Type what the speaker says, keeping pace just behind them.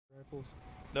Rifles.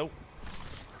 Nope.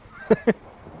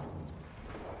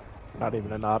 Not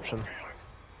even an option.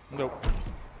 Nope.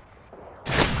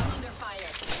 Under fire.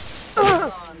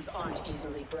 Bonds aren't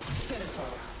easily broken. Critical,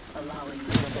 allowing you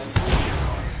to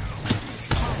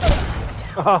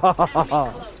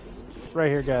close.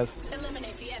 Right here, guys.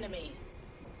 Eliminate the enemy.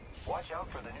 Watch out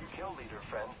for the new kill leader,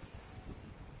 friend.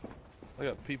 I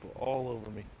got people all over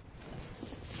me.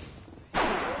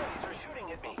 Enemies are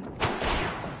shooting at me.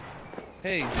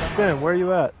 Hey, Ben, where are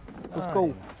you at? Let's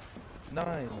go.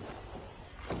 9.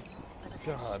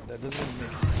 God, that doesn't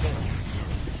make sense.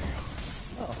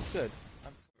 Oh, good. I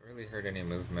haven't really heard any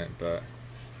movement, but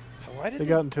Why did They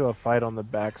got into a fight on the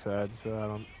backside,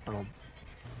 so I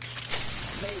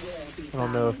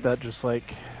don't know if that just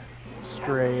like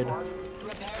strayed.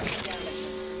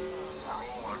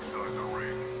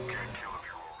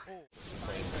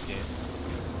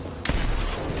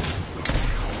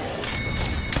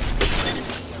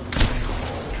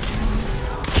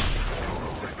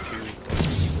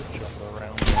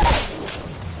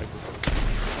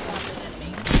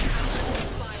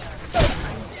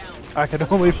 I can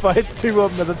only fight 2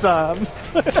 of them at a time.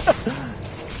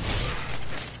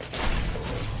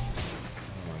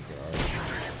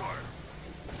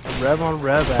 Rev on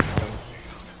rev action.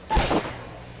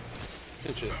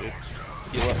 Good shit, dude.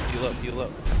 Heal up, heal up, heal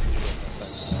up.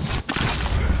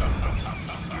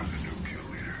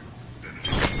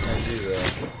 I do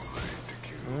that.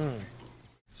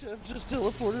 Jeff just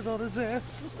teleported on his ass.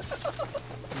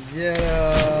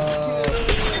 Yeah.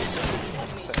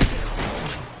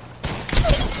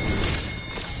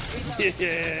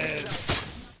 Yes.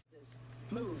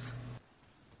 Move.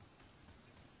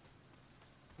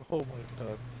 Oh my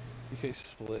god. You guys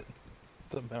split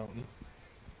the mountain.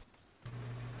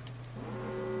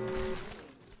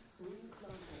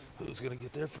 Who's gonna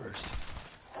get there first?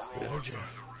 Ben or Jeff?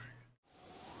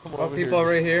 Come Oh, over people here.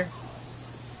 right here.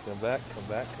 Come back, come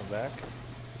back, come back.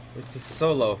 It's a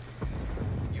solo.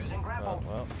 Using Oh, grapple.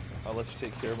 well, I'll let you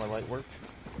take care of my light work.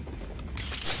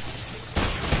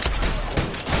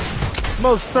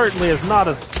 Most certainly is not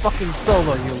a fucking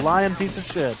solo, you lying piece of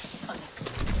shit.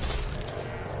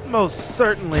 Most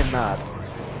certainly not.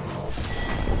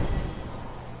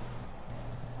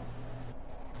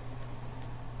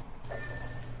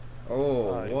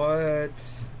 Oh, what?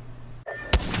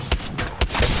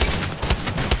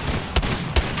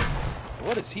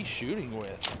 What is he shooting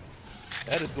with?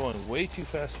 That is going way too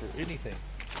fast for anything.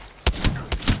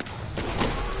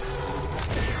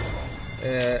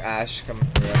 Ash coming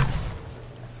through.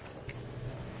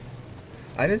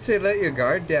 I didn't say let your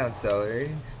guard down,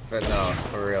 Celery. But no,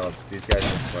 for real, these guys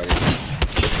are sweaty.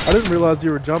 I didn't realize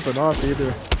you were jumping off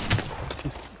either.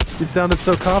 You sounded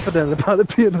so confident about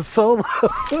it being a solo.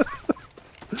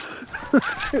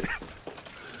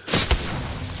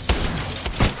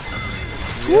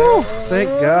 Woo! Thank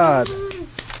God.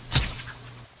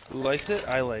 Who likes it?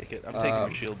 I like it. I'm taking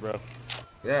your shield, bro.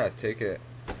 Yeah, take it.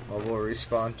 Mobile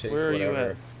respawn, take Where are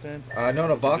whatever. you at, Ben?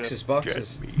 No, boxes,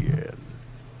 boxes. Get me in.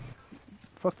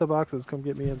 Fuck the boxes, come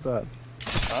get me inside.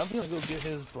 I'm gonna go get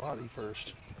his body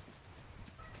first.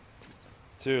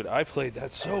 Dude, I played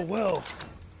that so well.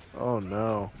 Oh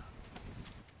no.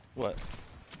 What?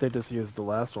 They just used the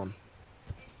last one.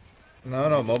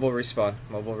 No, mobile respawn.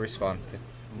 Mobile respawn.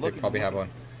 They probably have one.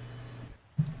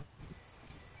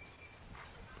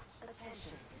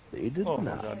 They did Oh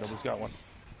my not. god, nobody's got one.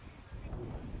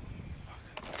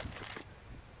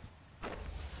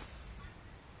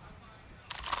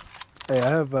 Hey, I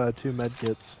have 2 med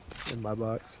kits in my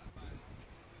box.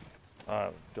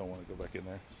 I don't want to go back in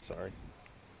there. Sorry.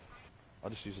 I'll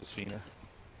just use the Sphener.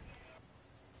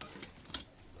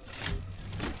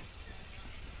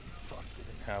 Fuck, they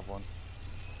didn't have one.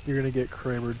 You're gonna get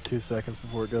Kramered 2 seconds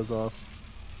before it goes off.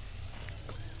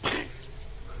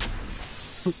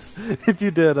 If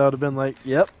you did, I would have been like,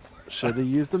 yep, should have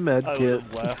used the med I kit. would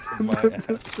have laughed my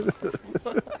ass.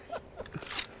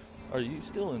 Are you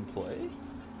still in play?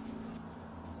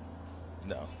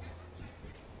 No.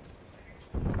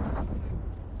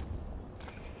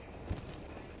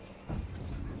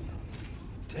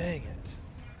 Dang it.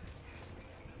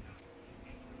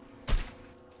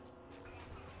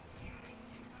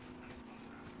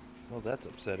 Well, that's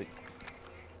upsetting.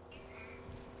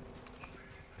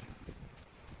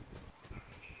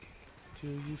 Do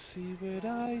you see what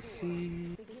I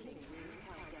see?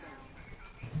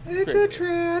 It's a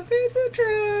trap, it's a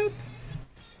trap!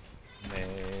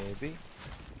 Maybe.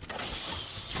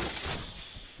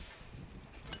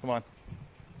 Come on.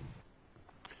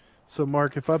 So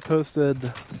Mark, if I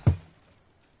posted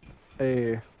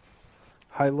a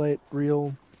highlight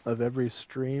reel of every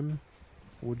stream,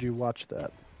 would you watch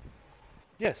that?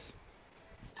 Yes.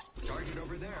 Target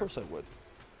over there. Of course I would.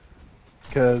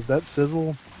 Because that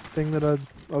sizzle thing that I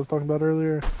was talking about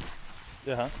earlier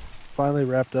Yeah, huh? finally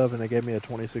wrapped up, and it gave me a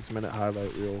 26-minute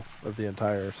highlight reel of the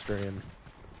entire stream.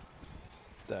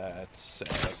 That's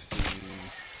sexy.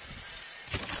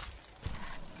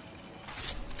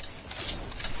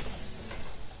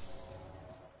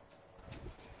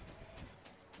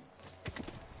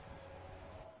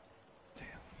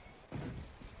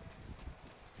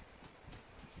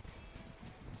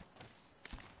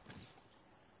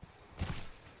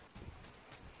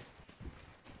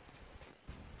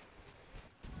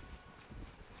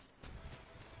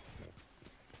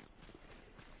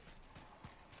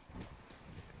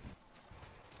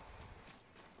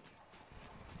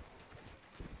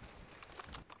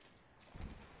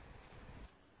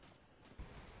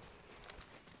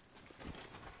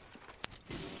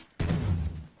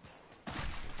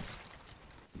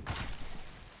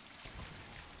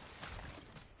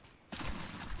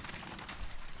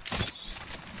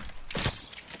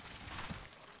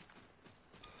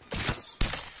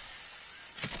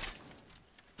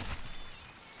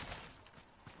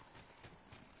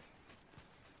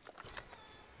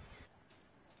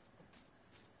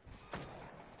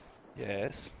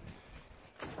 Yes.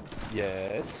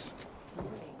 Yes.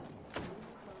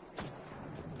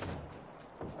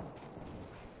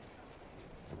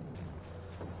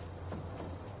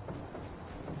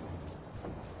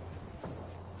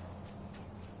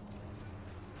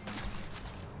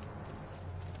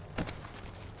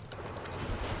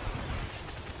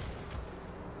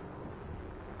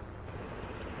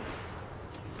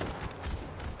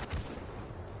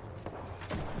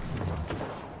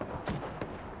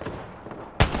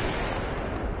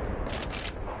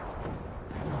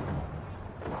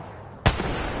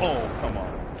 Oh, come on.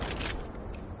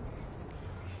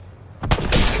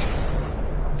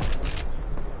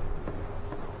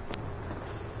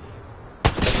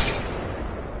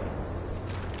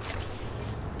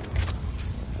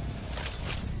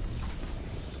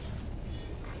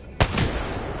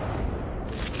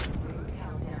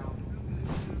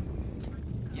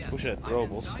 Yes, Wish I had I'm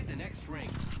throwables. inside the next ring.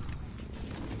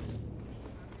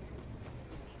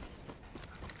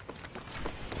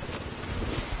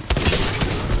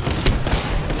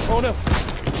 Oh no!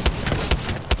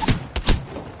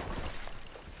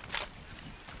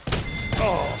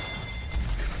 Oh!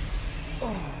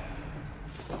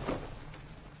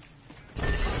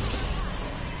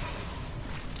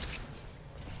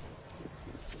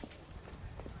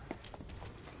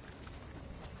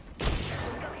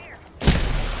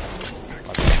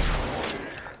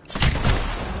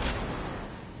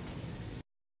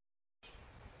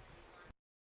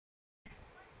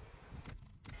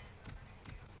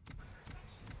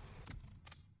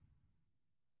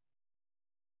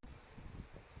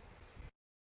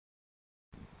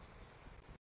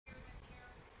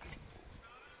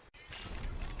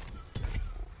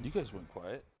 You guys went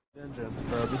quiet. Vengeance,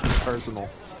 bro. This is personal.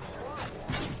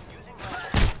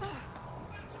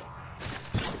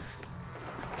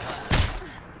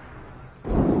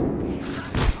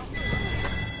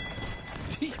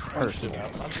 Personal.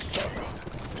 I'm stuck.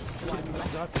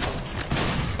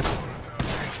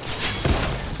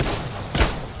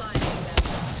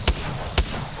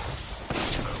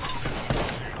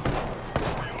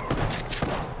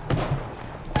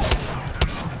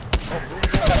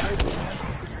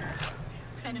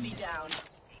 Enemy down.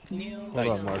 New Hold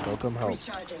on, Mark. I'll come help.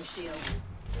 recharging shields.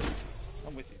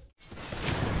 I'm with you.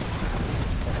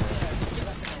 Give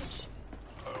us an edge.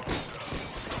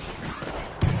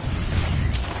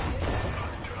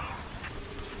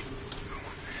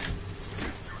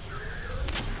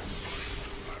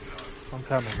 I'm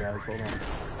coming, guys. Hold on.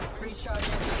 Recharging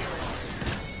shields.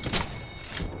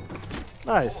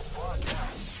 Nice.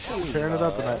 Tearing it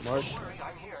up tonight, Mark.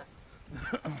 I'm here.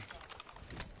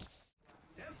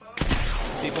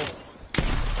 People.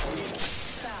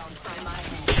 Found by my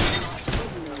hand.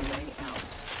 No way out.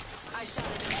 I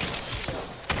shouted in shield.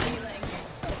 Healing.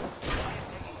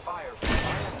 Taking fire.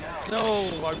 Fire down. No!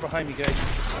 Right behind me, guys.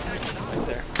 Right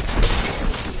there.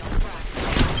 Shield cracked.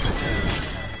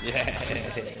 Yeah!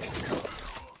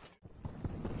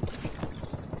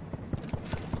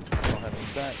 Don't have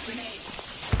any back. Grenade.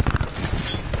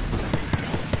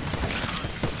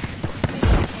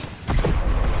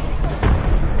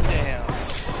 Damn.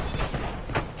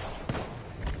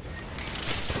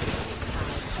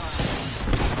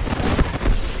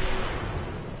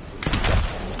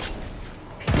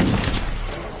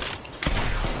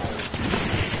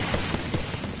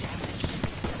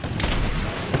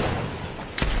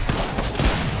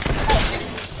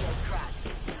 Shield cracked.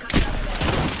 Cut down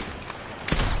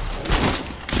the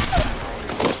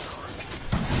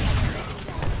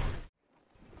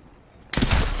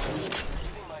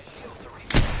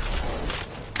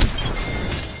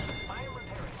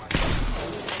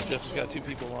two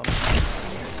people on.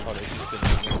 Oh, they just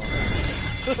didn't.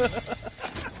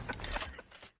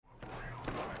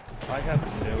 I have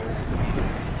no.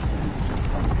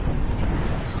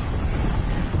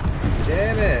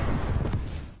 Damn it!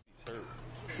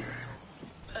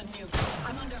 A nuke.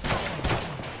 I'm under fire.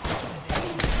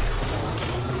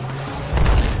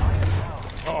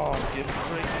 Oh, get it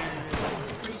right here.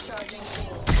 Recharging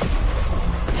shield.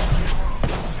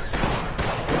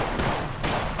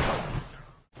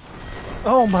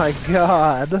 Oh my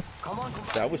god. Come on, come on.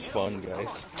 That was fun, guys.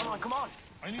 Come on, come on.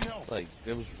 I need help. Like,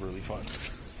 it was really fun.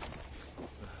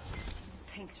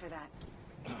 Thanks for that.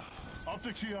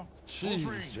 Optics here.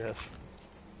 Jeez, Jeff.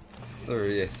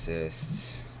 3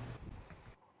 assists.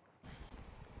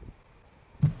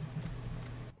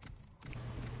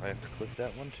 I have to click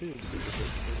that one too.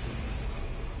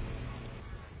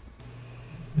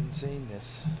 Insaneness.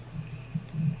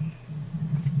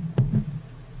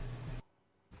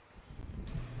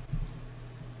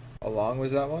 How long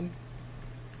was that one?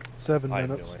 7 I have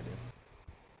minutes. no idea.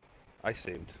 I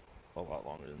saved a lot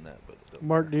longer than that, but it doesn't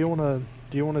Mark, matter.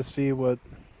 do you wanna see what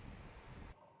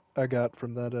I got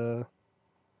from that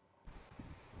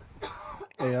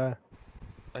AI?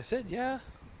 I said yeah.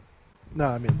 No,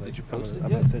 I mean, like, Did you I'm post gonna, it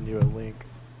I'm yet? gonna send you a link.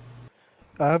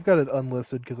 I've got it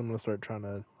unlisted because I'm gonna start trying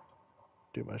to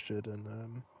do my shit in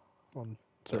on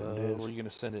certain Were days. you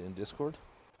gonna send it in Discord?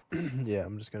 Yeah,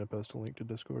 I'm just gonna post a link to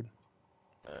Discord.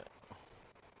 Alright.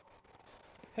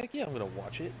 Heck yeah, I'm gonna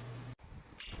watch it.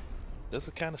 That's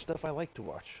the kind of stuff I like to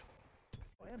watch.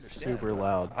 I understand, Super bro.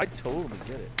 loud. I totally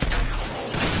get it.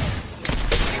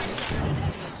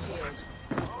 Enemy shield.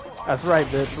 That's right,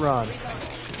 bitch. Run.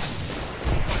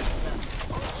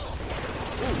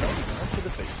 Ooh, up to the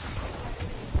face.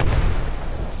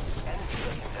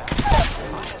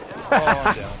 Oh,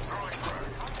 I'm down.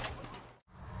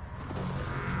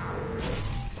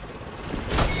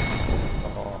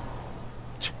 Oh.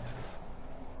 Jesus.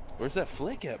 Where's that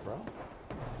flick at, bro?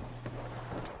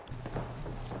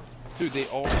 Dude, they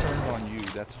all turned on you.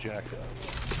 That's jacked up.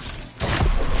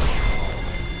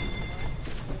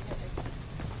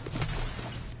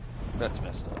 That's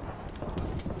messed up.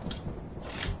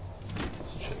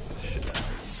 Let's check this shit out.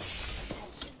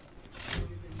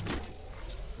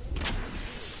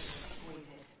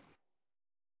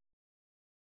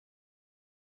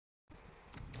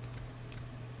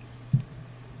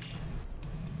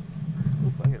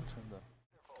 Oop, I gotta turn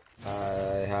the... I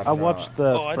have I not. watched the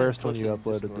Oh, I didn't first one post you it in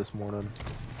uploaded Discord. this morning.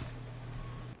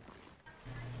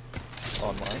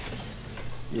 Online?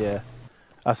 Yeah.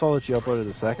 I saw that you uploaded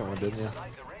the second one, didn't you?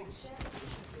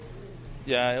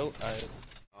 Yeah,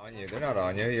 On you. They're not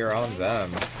on you. You're on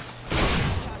them.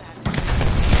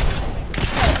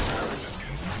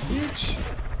 Each.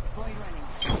 Void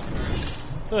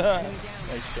running.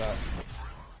 nice shot.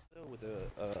 With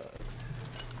a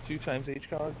 2x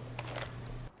HCOG,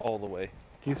 all the way.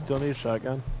 Do you still need a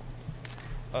shotgun?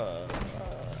 I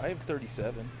have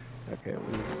 37. Okay,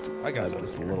 I got that's those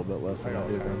just a here. little bit less than I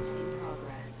do then. In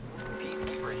progress.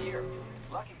 Peacekeeper here.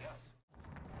 Lucky us.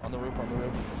 On the roof, on the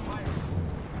roof.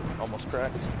 Almost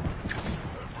cracked.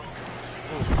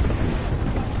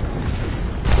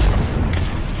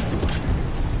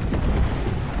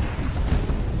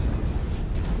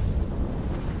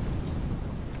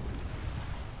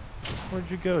 Where'd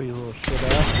you go, you little shit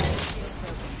ass?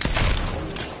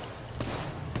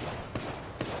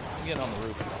 I'm getting on the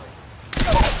roof.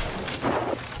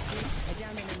 I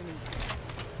downed an enemy.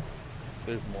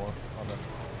 There's more on the...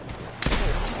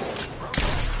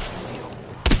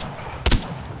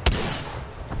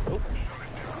 Oh.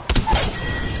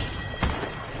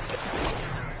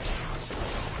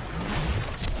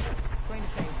 Going to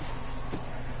phase.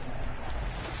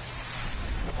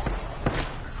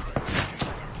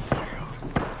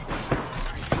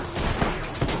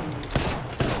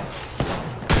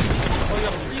 Oh, you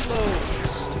gotta reload!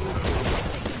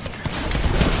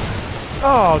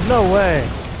 Oh, no way!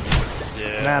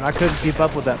 Yeah. Man, I couldn't keep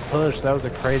up with that push. That was a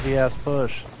crazy ass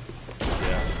push.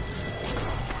 Yeah.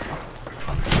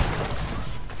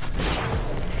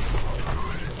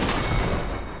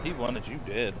 He wanted you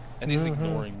dead. And he's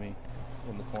ignoring me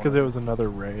in the corner. It's because it was another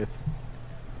Wraith.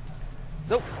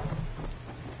 Nope.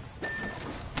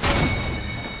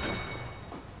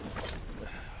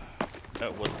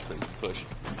 That was a crazy push.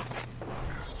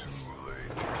 It's too late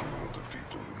to kill the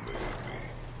people who made me.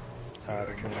 I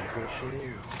don't know what shit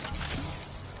is.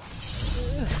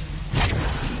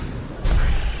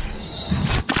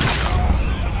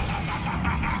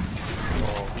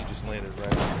 Oh, he just landed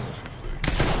right on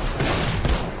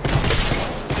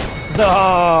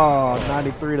Oh,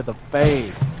 93 to the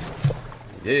face.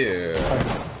 Yeah.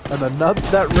 And another,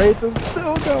 that Wraith is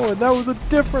still going. That was a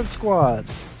different squad.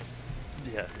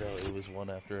 Yeah, no, it was one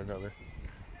after another.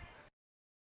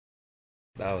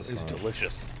 That was It was fun.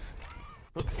 delicious.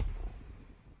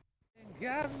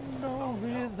 Got no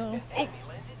rhythm.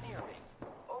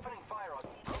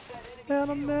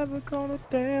 And I'm never gonna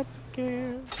dance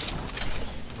again.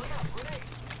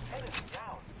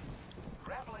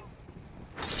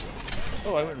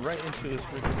 Oh, I went right into his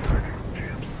freaking.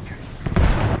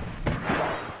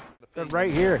 They're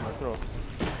right here.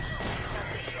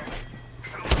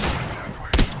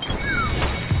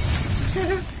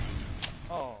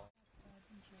 Oh.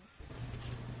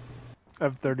 I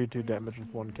have 32 damage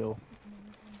with 1 kill.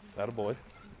 That a boy.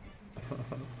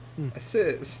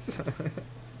 Assist.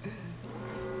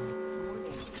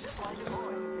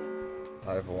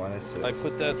 I have 1 assist. I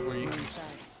put that where you.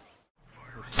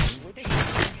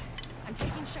 I'm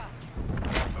taking shots.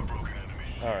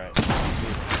 Alright.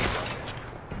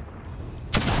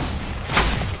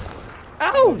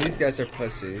 Ow! These guys are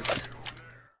pussies.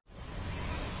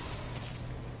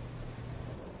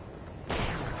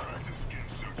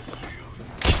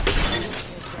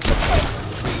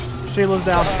 Sheila's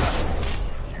down.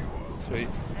 Sweet.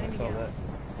 I saw that.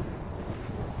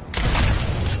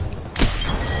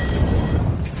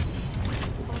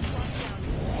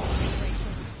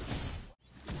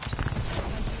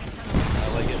 I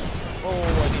like it. Oh, I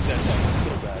need that tank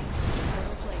so bad.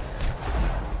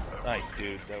 Nice,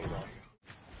 dude. That was awesome.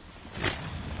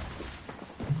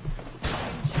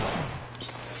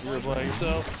 You were by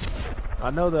yourself? I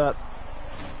know that.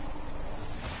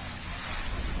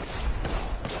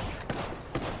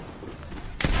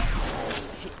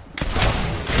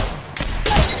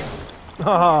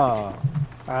 Haha!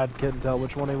 I couldn't tell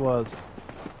which one he was.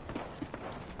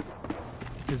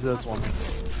 He's this one.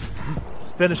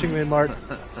 He's finishing me, Martin.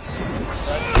 That's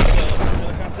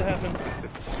gonna have to happen.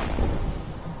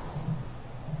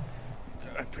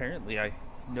 Apparently, I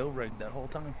no-rigged that whole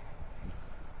time.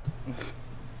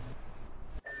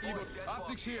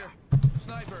 Optics here.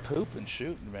 Sniper. Poop and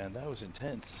shooting, man. That was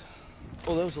intense.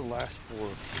 Oh, that was the last 4.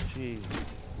 Jeez.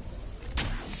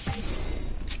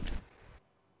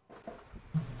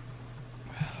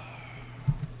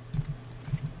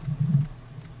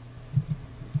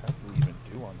 How did we even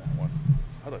do on that one?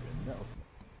 I don't even know.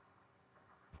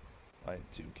 I had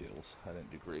 2 kills. I didn't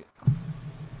do great.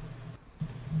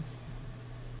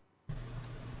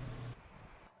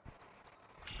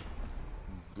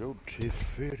 Go to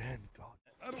fit and God.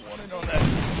 I don't want to know that.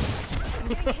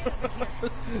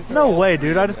 No way,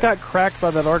 dude. I just got cracked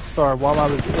by that arc star while I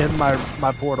was in my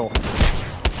portal.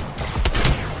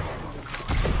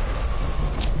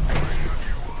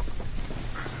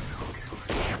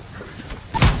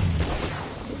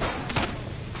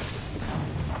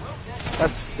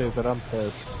 That's stupid. I'm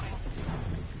pissed.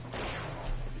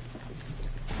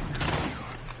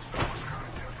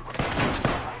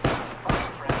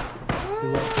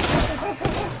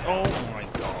 Oh my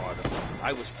God.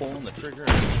 I was pulling the trigger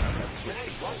and I had to switch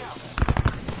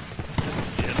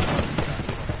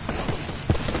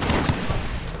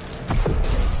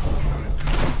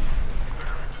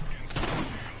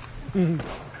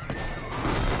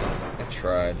I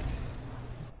tried.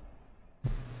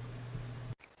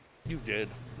 You did.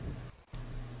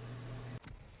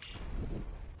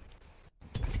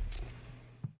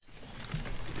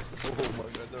 Oh my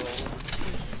God, they're all over.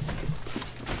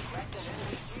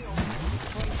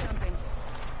 Jumping.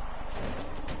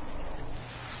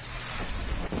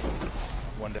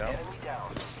 One down.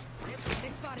 They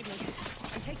spotted me.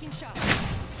 I'm taking shots.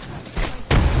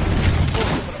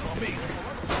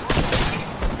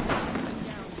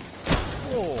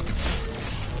 Oh.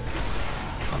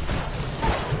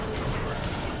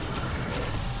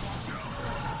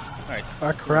 Nice.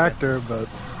 I cracked her, but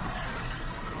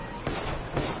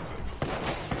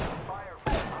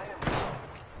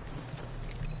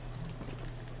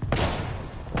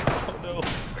Oh no.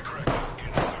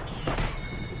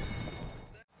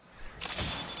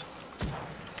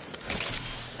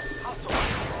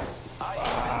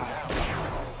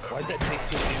 Why'd that take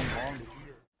so damn long to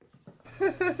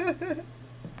hear?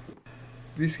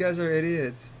 These guys are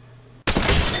idiots.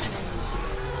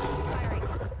 Firing.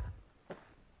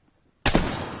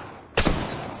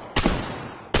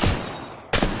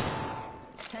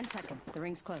 10 seconds. The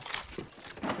ring's close. The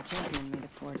champion made a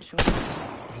forward choice.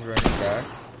 He's running back.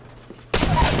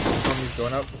 He's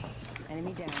going up.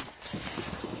 Enemy down.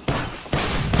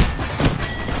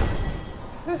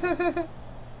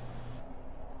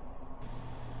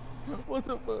 What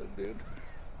the fuck, dude?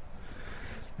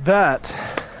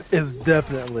 that is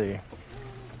definitely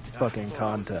fucking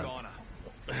content.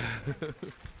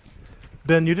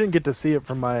 Ben, you didn't get to see it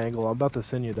from my angle. I'm about to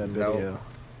send you that Nope. video.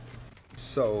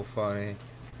 So funny.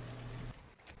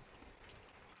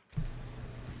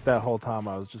 That whole time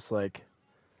I was just like,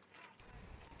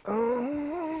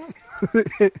 oh.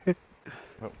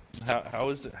 How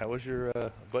was your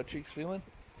butt cheeks feeling?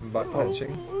 Butt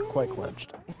clenching. Quite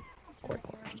clenched. Quite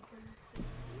clenched.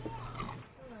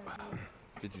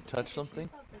 Did you touch something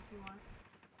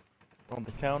on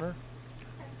the counter?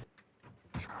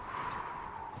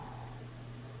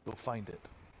 Go find it.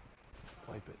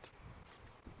 Wipe it.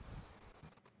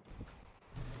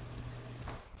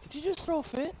 Did you just throw a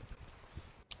fit?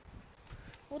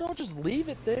 Well, don't just leave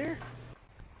it there.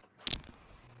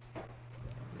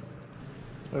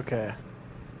 Okay.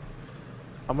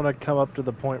 I'm gonna come up to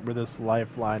the point where this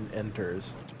lifeline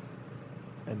enters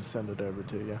and send it over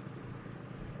to you.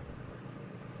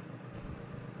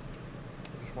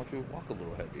 I just want you to walk a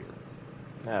little heavier.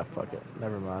 Nah, fuck it.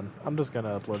 Never mind. I'm just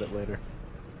gonna upload it later.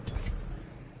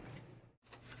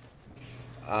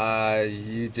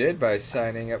 You did by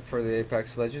signing up for the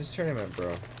Apex Legends tournament,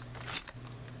 bro.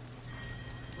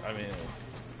 I mean,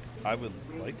 I would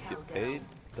like to get paid,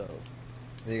 though.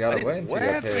 You gotta win to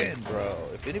get paid. Weapon, bro.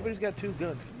 If anybody's got 2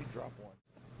 guns, can you drop one?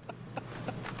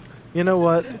 You know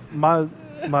what?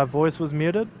 My voice was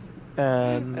muted,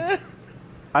 and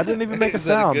I didn't even make a Is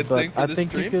that a sound. good But thing for I the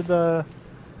think you stream? could.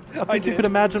 I think you could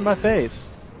imagine my face.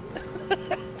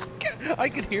 I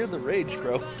could hear the rage,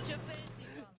 bro.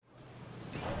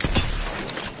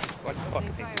 Like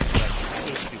fucking hate this gun. I'm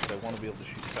so stupid. I want to be able to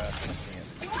shoot fast and I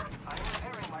can't. I'm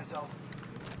preparing myself.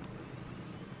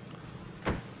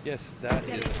 Yes, that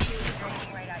is.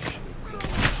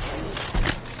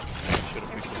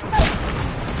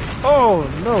 Oh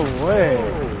no way!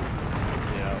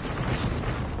 Yeah.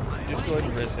 Just go ahead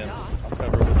and risk him. I'll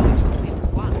cover with this.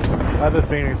 I have a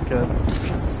Phoenix kit.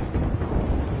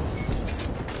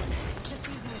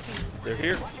 They're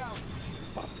here.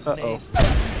 Uh oh.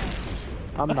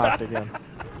 I'm knocked again.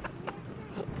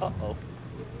 Uh-oh.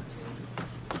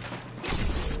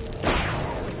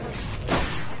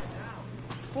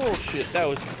 Bullshit, that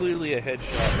was clearly a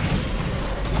headshot.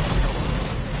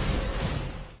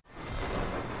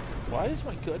 Why is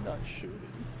my gun not shooting?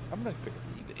 I'm not gonna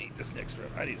need to eat this next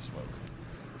round. I need to smoke.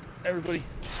 Everybody,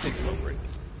 just take a smoke break.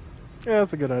 Yeah,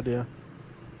 that's a good idea.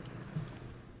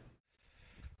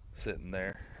 Sitting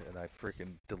there, and I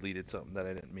freaking deleted something that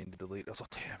I didn't mean to delete. I was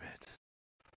like, damn it.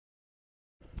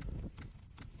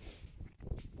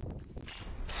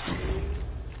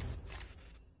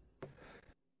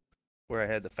 Where I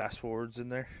had the fast forwards in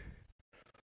there.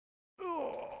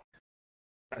 Oh,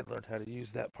 I learned how to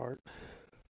use that part.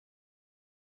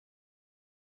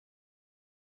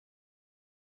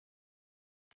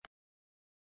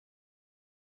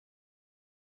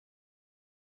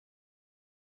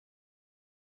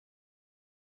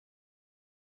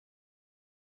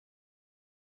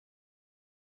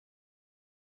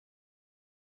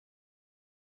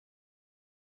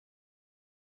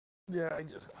 Yeah, I'm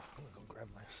gonna go grab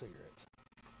my cigarettes.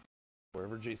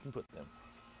 Wherever Jason put them.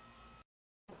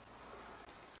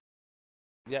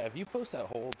 Yeah, if you post that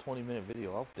whole 20-minute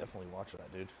video, I'll definitely watch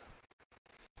that, dude.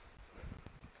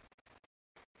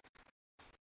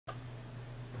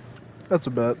 That's a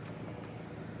bet.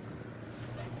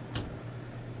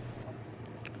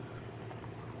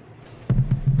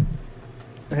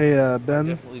 Hey,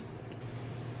 Ben.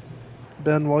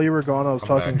 Ben, while you were gone, I was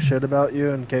talking shit about you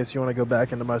in case you want to go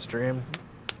back into my stream.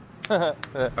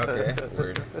 Okay,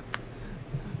 word.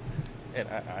 And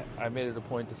I made it a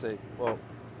point to say, well,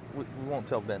 we won't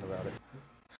tell Ben about it.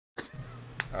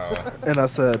 Oh. And I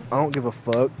said, I don't give a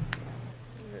fuck.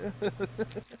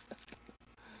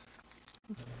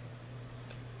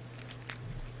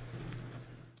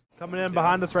 Coming in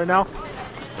behind us right now.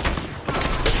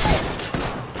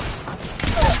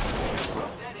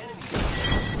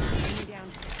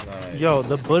 Nice. Yo,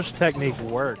 the bush technique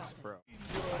works, bro.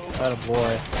 That a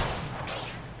boy.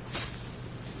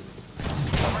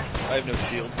 I have no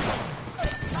shield.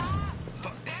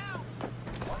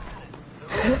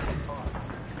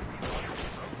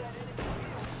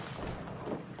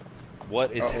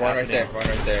 What is happening? One right there, one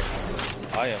right there.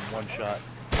 I am one shot.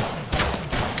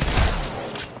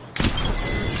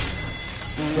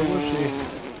 So was she.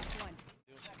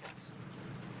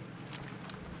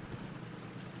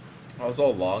 I was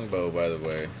all longbow, by the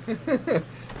way.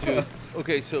 Dude,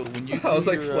 okay, so when you I was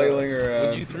like flailing around.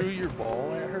 when you threw your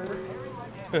ball at her,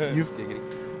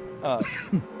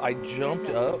 I jumped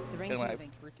up and I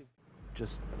freaking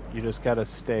You just gotta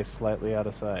stay slightly out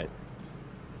of sight.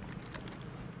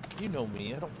 You know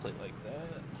me, I don't play like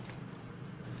that.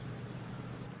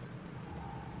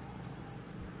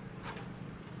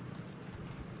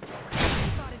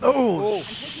 Oh, I'm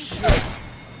taking shit. shots.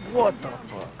 What the Down.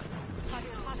 fuck?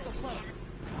 Hostile close.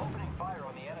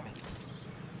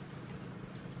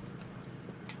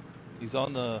 He's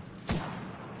on the.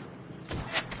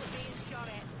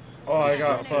 Oh, I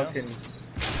got Yeah. fucking.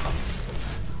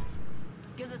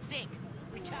 Gives a sick.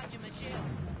 Recharging my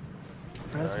shields.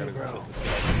 That's I me, gotta go bro. put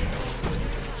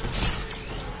this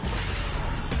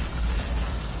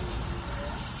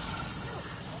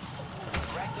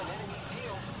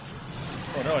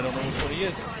Oh no, I don't know which one he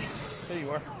is. There you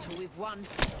are. Till we've won.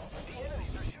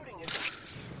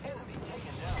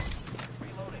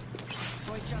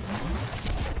 Boy, jump.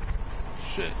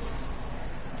 Shit.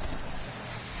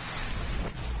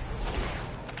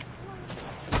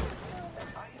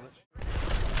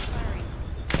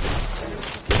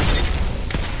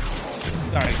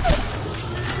 Nice.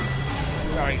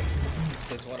 Nice.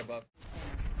 There's one above.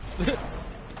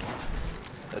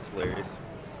 That's hilarious.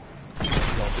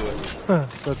 Don't do it.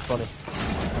 That's funny.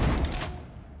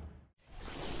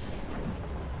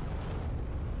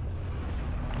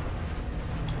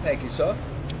 Thank you, sir.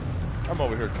 I'm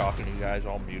over here talking to you guys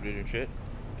all muted and shit.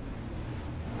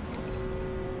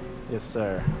 Yes,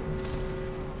 sir.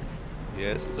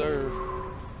 Yes, sir.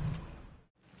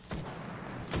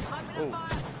 Oh,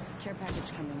 Care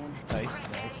package coming in. nice,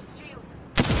 nice.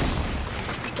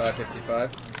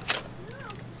 555.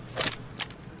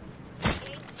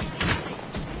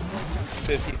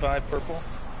 55 purple.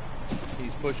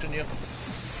 He's pushing you.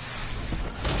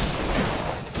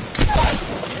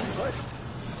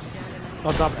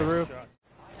 On top of the roof.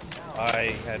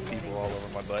 I had people all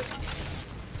over my butt.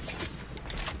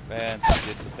 Man, he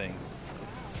did the thing.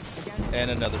 And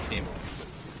another team.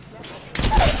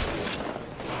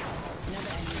 Another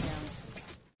enemy down.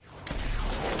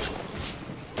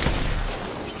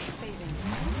 Phasing.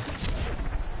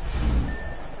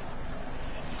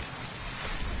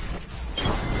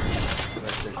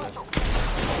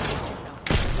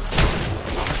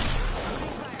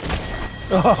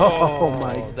 Oh,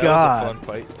 my that god. was a fun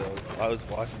fight, though. I was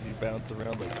watching you bounce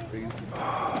around like crazy.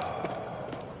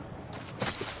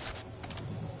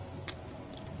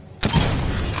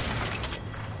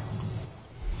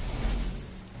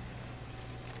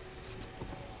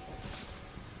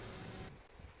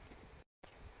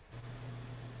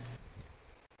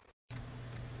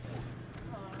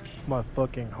 My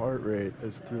fucking heart rate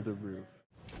is through the roof.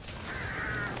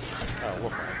 Oh,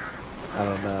 what? I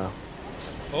don't know.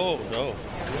 Oh, no.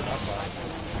 You're not fine.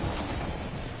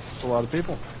 It's a lot of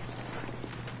people.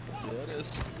 Yeah, it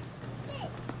is.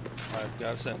 I've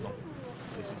got a sentinel.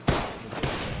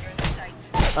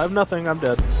 I have nothing. I'm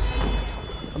dead.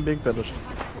 I'm being finished.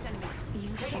 You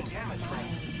should smile.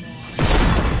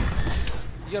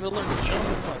 You gotta learn to jump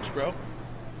and punch, bro.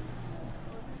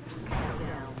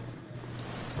 Down.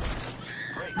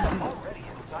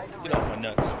 Get off my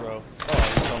nuts, bro. Oh,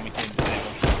 his homie came to save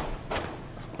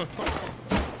him.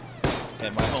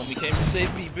 And my homie came to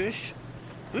save me, bish.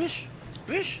 Bish.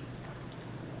 Bish.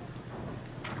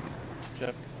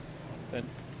 Jeff. And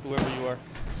whoever you are.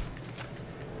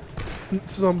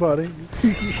 Somebody.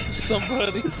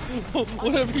 Somebody.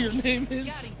 Whatever your name is.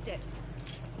 Got him dead.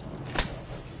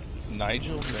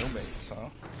 Nigel No Mace, huh?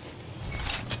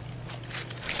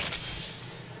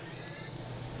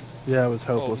 Yeah, I was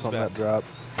hopeless he's on back. that drop.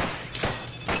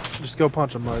 Just go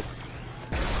punch him, Mike.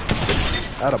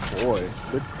 Atta boy.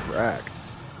 Good crack.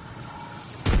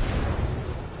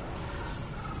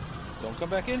 Don't come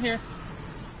back in here.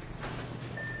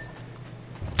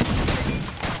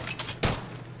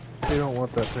 You don't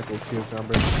want that pickled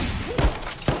cucumber.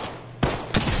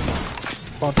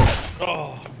 Punch him.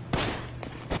 Oh.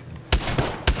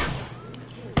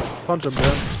 Punch him,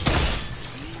 man.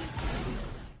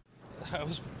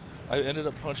 I ended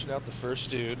up punching out the first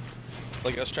dude.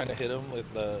 Like I was trying to hit him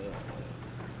with the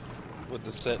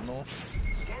sentinel.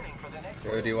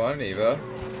 So do you want an Evo?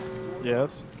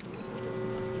 Yes.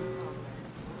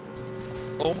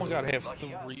 Oh my god, I have 3.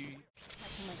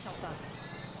 Catching myself up.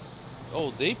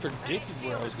 Oh, they predicted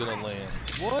where I was gonna land.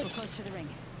 What? We're close to the ring.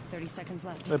 30 seconds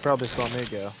left. They probably saw me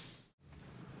go.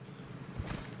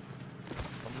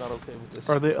 I'm not okay with this.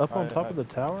 Are they up on top of the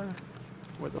tower?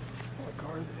 Where the fuck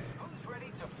are they?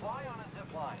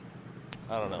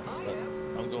 I don't know, but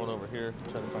I'm going over here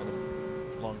to try to find a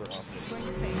longer option. Bring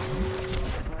your face.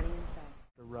 Already inside.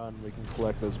 To run, we can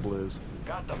collect those blues.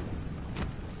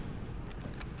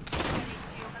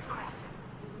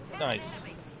 Nice.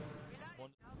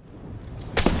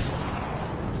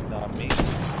 Not me.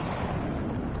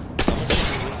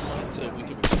 So we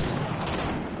can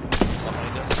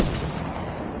behind us.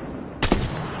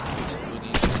 We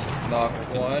need Knock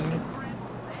one.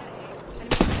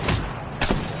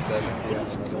 70 on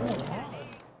What's another going one. on?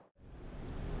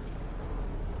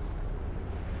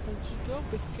 Where'd you go,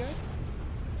 big guy?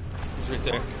 He's right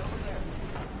there.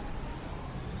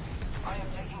 I am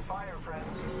taking fire,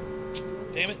 friends.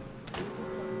 Damn it.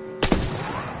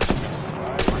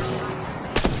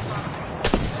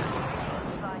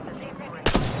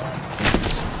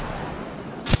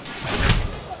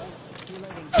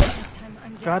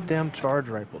 Goddamn charge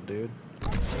rifle, dude.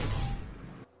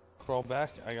 Crawl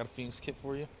back. I got a Phoenix kit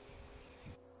for you.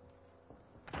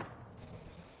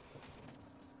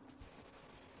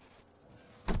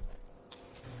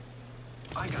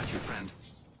 I got you, friend.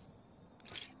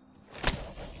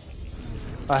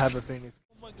 I have a Phoenix.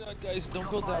 Oh my god, guys, don't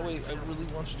go that way. I really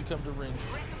want you to come to ring.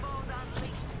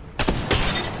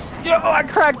 Yo, I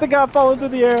cracked the guy falling through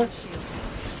the air.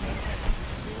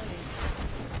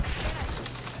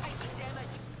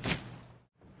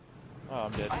 Oh,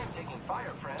 I'm dead. I am taking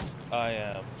fire, friend. I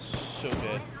am so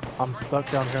dead. I'm stuck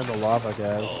down here in the lava,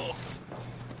 guys. Oh.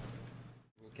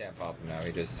 We can't pop him now,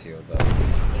 he just healed up.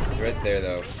 He's right there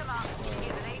though.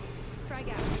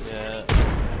 Yeah.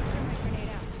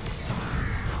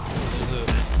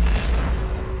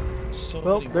 So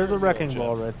Well, many there's a weird wrecking little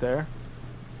ball gems. right there.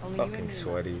 Fucking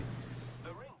sweaty.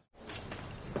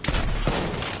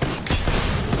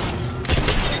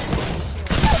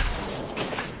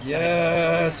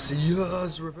 Yes!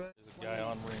 Yes! Revenge! There's a guy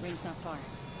on ring. Ring's not far.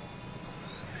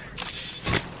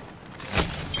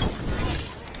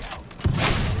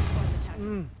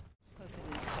 Mm. Close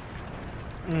at least.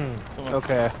 Mm. Come on.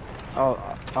 Okay,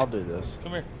 I'll do this.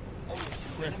 Come here.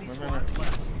 Come here.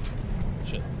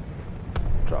 Shit.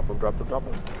 Drop him, drop him, drop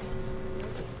him.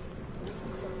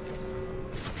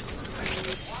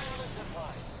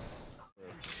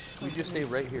 You just stay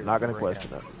right here. Not gonna right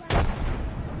question now.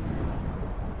 it.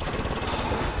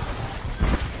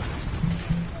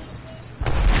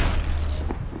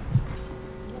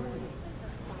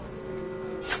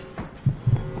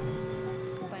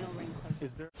 Final ring close.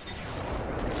 Is there?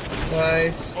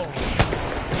 Nice! Oh,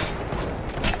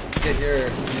 Let's get here.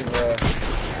 You've,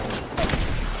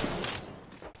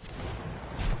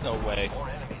 no way.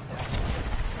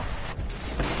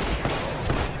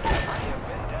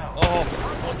 Oh,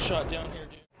 one shot down here,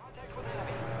 dude.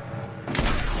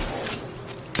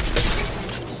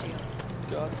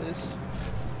 Got this.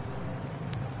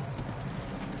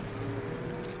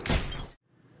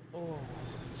 Oh.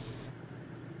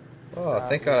 Oh,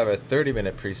 thank God I have a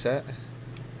 30-minute preset.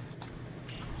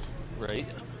 Right.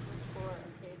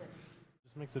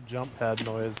 Just makes a jump pad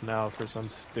noise now for some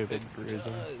stupid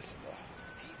reason.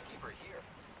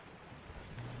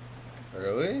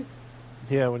 Really?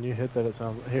 Yeah, when you hit that, it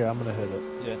sounds. Here, I'm gonna hit it.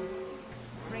 Yeah.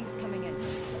 Ring's coming in.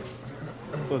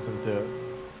 Listen to it.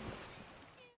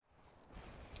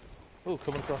 Oh,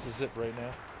 coming across the zip right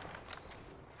now.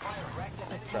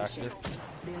 Attention. Tractor.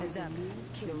 Heads up.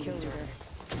 Kill leader.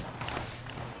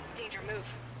 Danger move.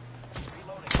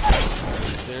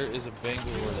 There is a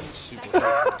Bangalore that's super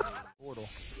hard. Portal.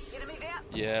 Enemy there.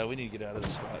 Yeah, we need to get out of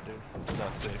this spot, dude. It's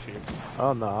not safe here.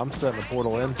 Oh no, I'm setting a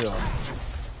portal into him.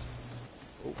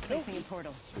 Placing a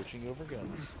portal. Switching over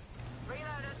guns.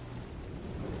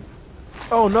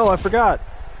 Oh no, I forgot.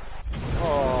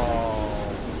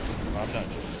 Oh, I'm not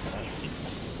doing that.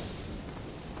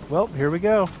 Well, here we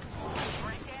go.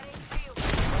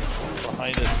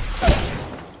 Behind us.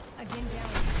 Again down.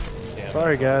 Damn,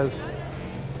 Sorry, guys.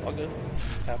 all good.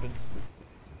 Happens.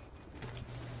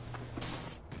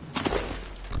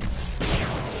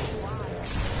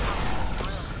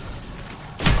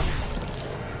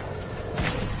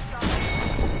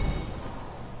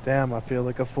 Damn, I feel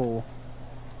like a fool.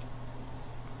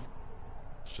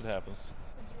 Shit happens.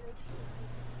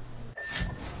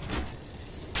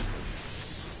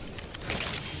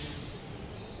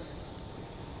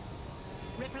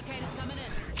 Replicator's coming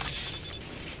in.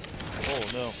 Oh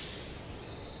no.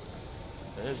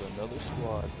 There's another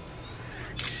squad.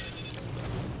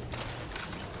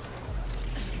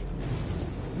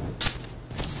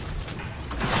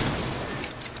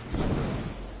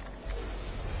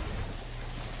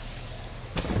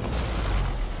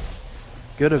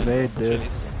 Good evade, dude.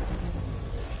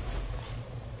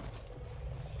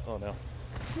 Oh no.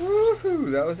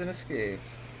 Woohoo! That was an escape.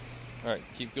 Alright,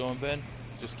 keep going, Ben.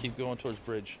 Just keep going towards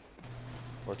bridge.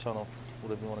 Or tunnel.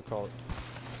 Whatever you want to call it.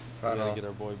 We gotta Tunnel. get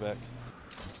our boy back.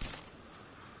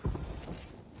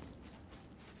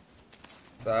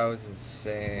 That was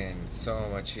insane. So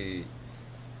much heat.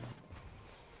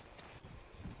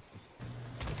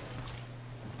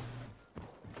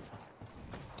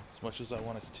 As much as I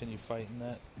want to continue fighting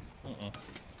that.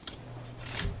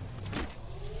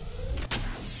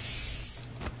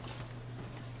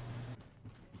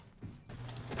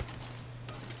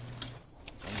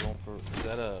 Is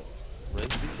that a res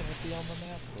beacon I see on the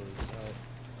map, or is that...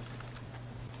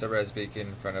 It's a res beacon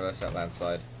in front of us at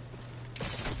landslide.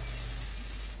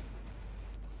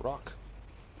 Rock.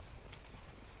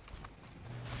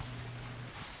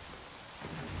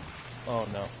 Oh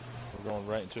no, we're going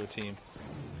right into a team.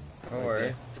 Don't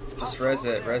worry. Just res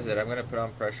it, res it. I'm gonna put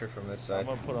on pressure from this I'm side.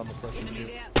 gonna put on the pressure too.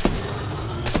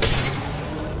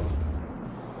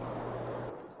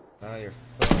 Oh, you're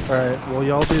Alright, well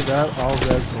y'all do that, I'll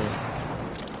res me.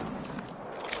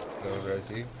 go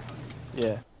res you.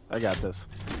 Yeah, I got this.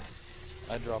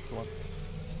 I dropped one.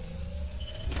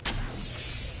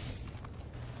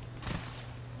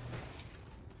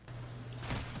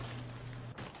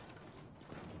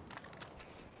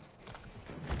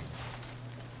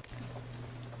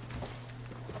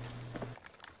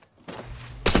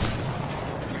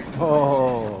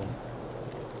 Oh,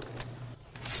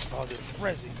 Oh, there's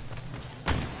Resi.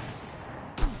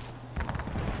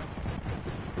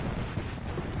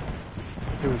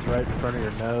 it was right in front of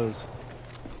your nose.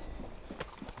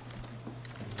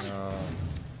 No.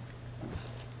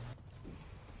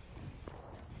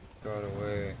 Got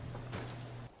away.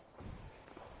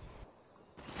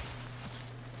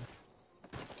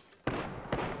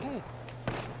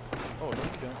 Oh, no, you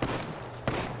don't.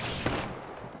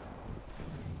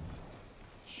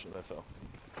 Shit, I fell.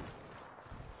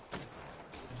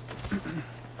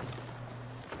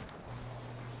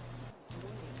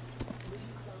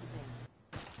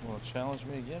 Wanna challenge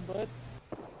me again, bud?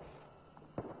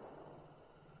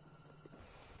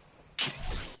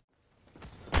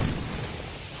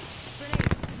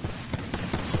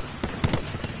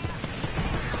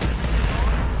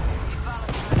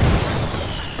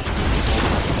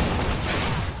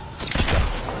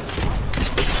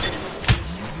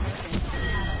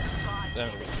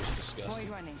 That was just disgusting.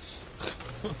 running.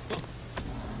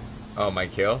 Oh, my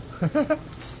kill?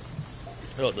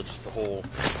 Oh, that's just the whole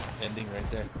ending right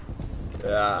there.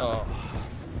 Yeah. Oh,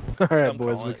 Alright I'm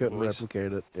boys, calling we it, couldn't boys.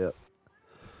 replicate it. Yep.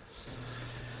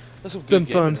 That's some It's good been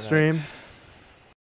fun gaming tonight. stream.